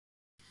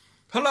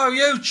Hello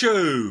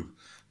YouTube,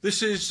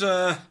 this is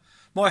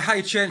my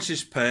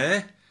Hyensis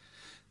pair.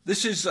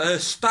 This is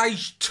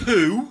stage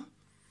 2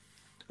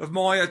 of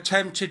my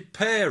attempted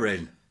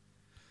pairing.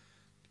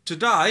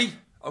 Today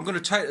I'm going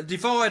to take the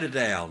divider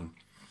down.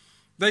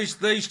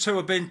 These two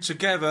have been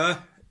together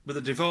with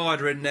the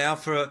divider in now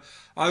for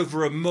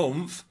over a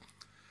month.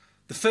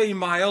 The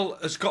female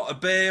has got her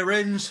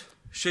bearings,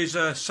 she's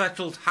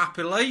settled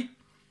happily,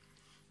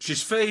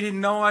 she's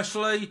feeding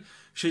nicely,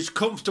 she's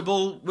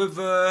comfortable with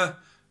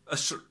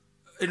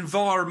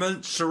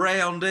environment,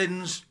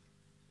 surroundings,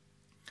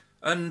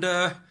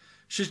 and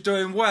she's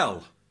doing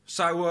well.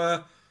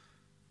 So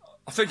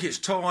I think it's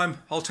time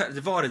I'll take the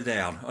divider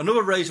down.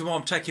 Another reason why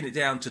I'm taking it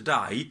down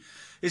today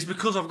is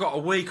because I've got a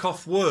week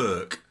off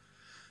work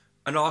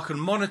and I can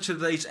monitor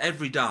these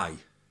every day,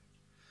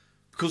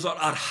 because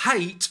I'd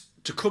hate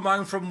to come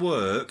home from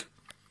work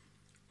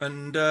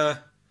and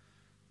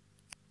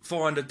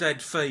find a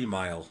dead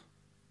female.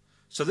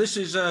 So this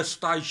is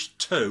stage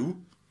 2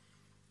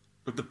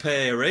 of the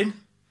pairing,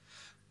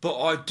 but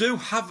I do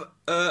have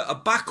a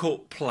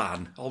backup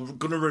plan. I'm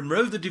going to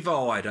remove the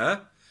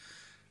divider,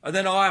 and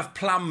then I have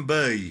plan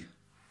B.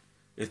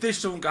 If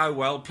this doesn't go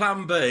well,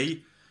 plan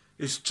B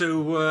is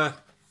to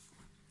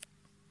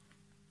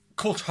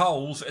cut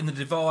holes in the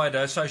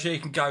divider so she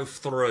can go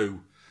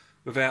through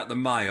without the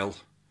male.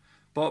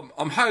 But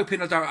I'm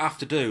hoping I don't have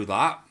to do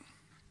that.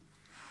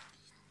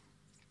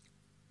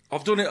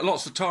 I've done it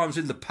lots of times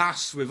in the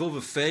past with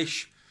other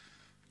fish,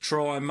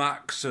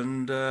 Trimax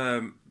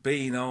and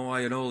bean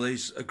eye and all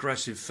these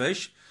aggressive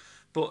fish,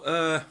 but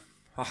I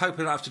hope I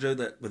don't have to do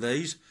that with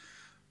these.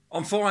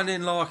 I'm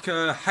finding like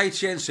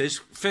Hyensis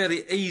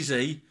fairly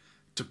easy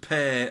to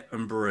pair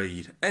and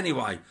breed.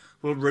 Anyway,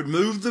 we'll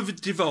remove the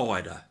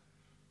divider.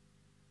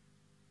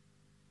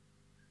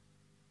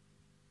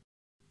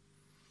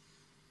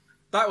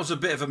 That was a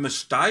bit of a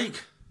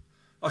mistake.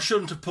 I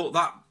shouldn't have put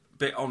that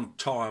bit on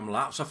time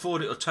lapse. I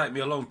thought it would take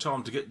me a long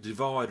time to get the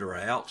divider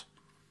out,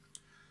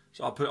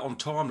 so I put it on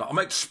time lapse. I'm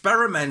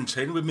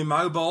experimenting with my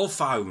mobile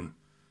phone.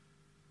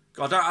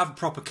 I don't have a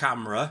proper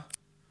camera,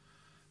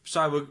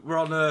 so we're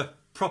on a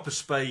proper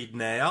speed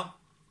now.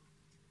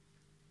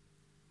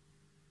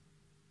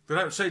 They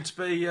don't seem to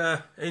be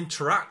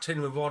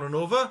interacting with one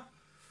another.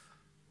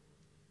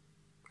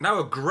 No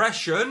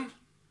aggression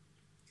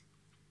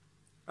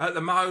at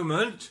the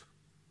moment.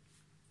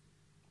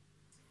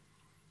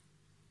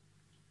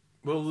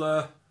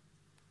 We'll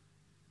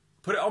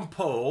put it on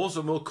pause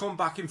and we'll come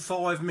back in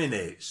 5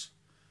 minutes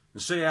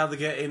and see how they're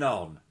getting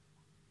on.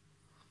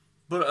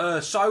 But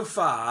so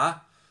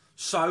far,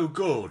 so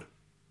good.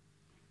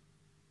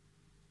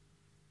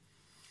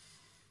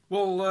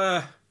 Well,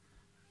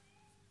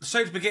 they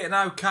seem to be getting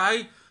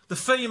okay. The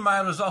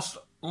female has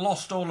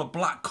lost all the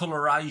black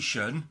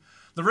coloration.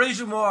 The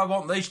reason why I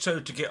want these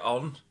two to get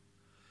on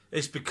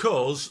is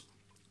because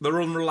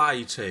they're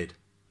unrelated.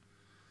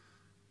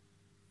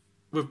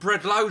 We've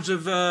bred loads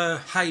of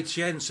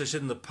Hyensis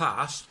in the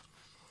past,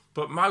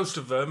 but most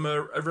of them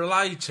are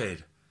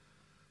related.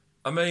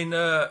 I mean,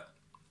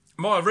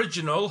 my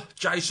original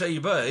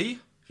JCB,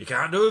 you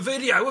can't do a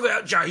video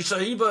without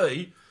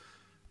JCB,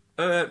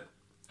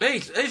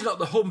 he's not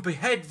the humpy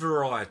head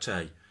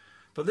variety.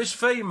 But this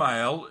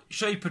female,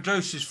 she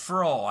produces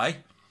fry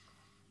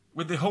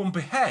with the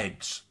humpy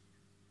heads.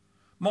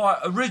 My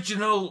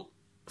original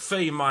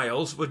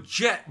females were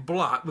jet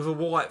black with a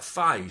white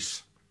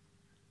face.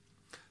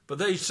 But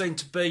these seem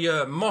to be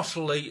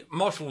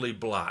mottily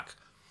black.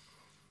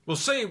 We'll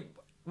see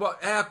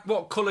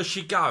what colour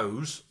she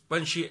goes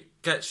when she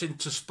gets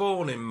into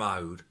spawning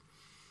mode.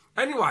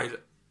 Anyway,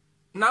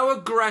 no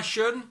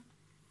aggression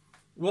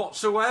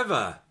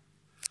whatsoever.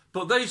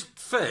 But these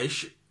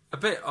fish,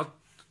 I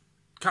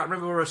can't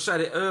remember where I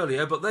said it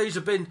earlier, but these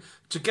have been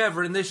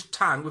together in this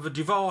tank with a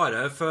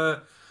divider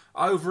for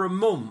over a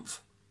month.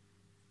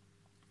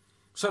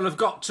 So they've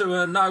got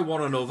to know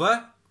one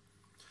another.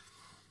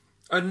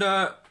 And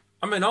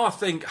I mean, I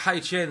think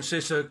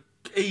Hyensis are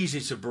easy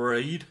to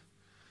breed.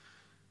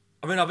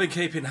 I mean, I've been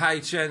keeping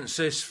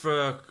Hyensis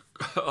for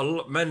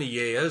many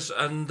years,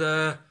 and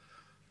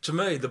to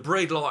me, they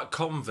breed like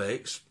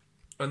convicts,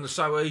 and they're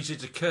so easy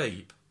to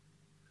keep.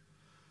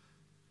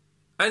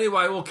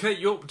 Anyway, we'll keep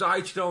you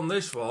updated on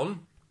this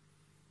one.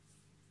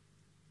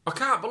 I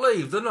can't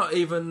believe they're not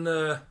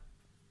even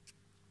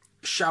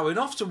showing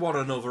off to one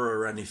another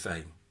or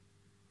anything.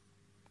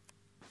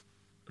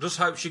 I just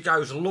hope she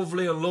goes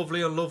lovely and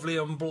lovely and lovely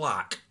and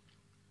black.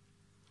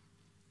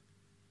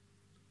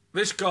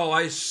 This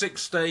guy is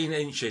 16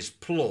 inches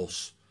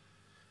plus.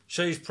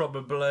 She's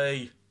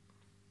probably,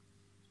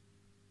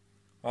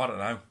 I don't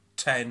know,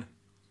 10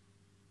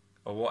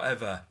 or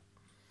whatever.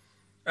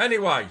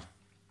 Anyway,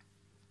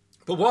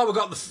 but while we've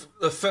got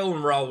the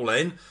film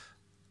rolling,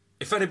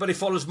 if anybody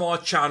follows my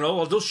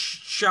channel, I'll just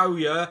show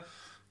you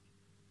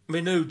my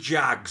new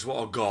Jags,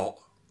 what I got.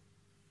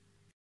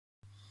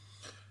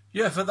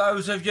 Yeah, for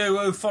those of you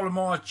who follow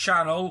my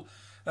channel,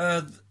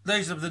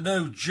 these are the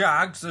new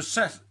Jags.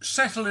 They're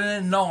settling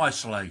in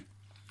nicely.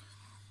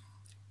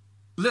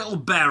 Little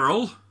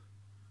barrel,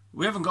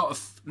 We haven't got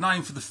a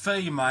name for the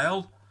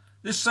female.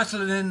 This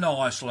settling in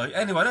nicely.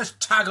 Anyway, let's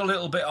tag a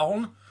little bit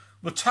on.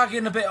 We're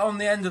tagging a bit on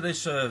the end of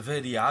this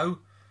video.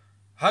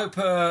 Hope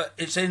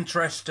it's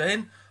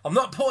interesting. I'm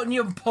not putting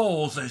you on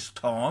pause this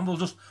time. We'll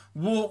just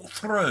walk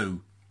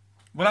through.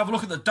 We'll have a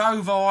look at the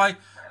Doveye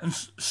and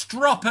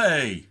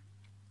Stroppy.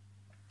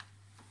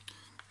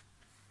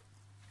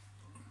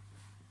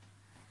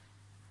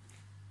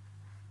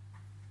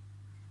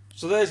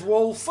 So there's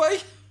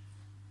Wolfie.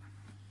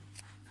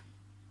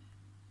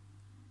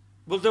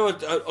 We'll do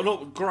an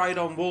upgrade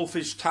on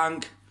Wolfie's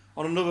tank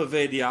on another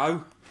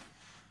video.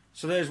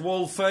 So there's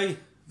Wolfie,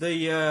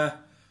 the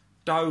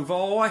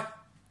Doveye.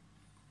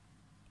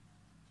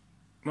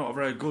 Not a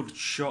very good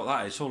shot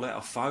that is, all out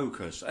of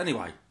focus.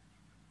 Anyway,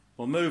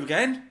 we'll move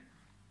again.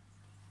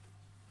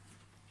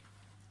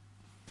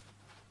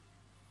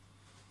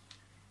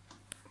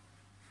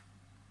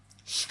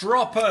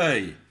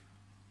 Stroppy.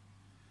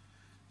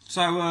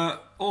 So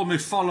all my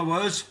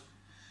followers,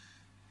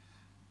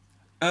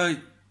 as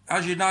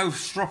you know,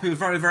 Stroppy was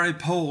very, very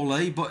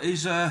poorly, but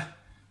he's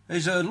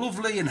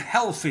lovely and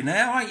healthy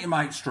now, ain't you,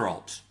 mate,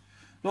 Strops?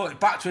 Look,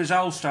 back to his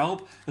old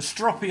self, a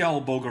stroppy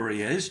old bugger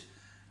he is,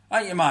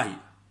 ain't you, mate?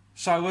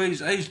 So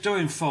he's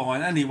doing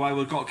fine. Anyway,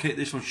 we've got to keep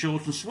this one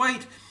short and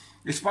sweet.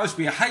 It's supposed to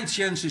be a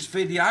Haitiensis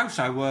video,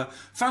 so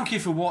thank you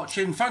for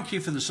watching, thank you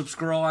for the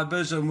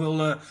subscribers, and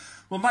we'll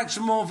make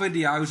some more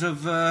videos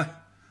of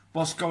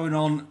what's going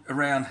on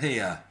around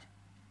here.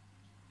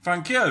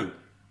 Thank you.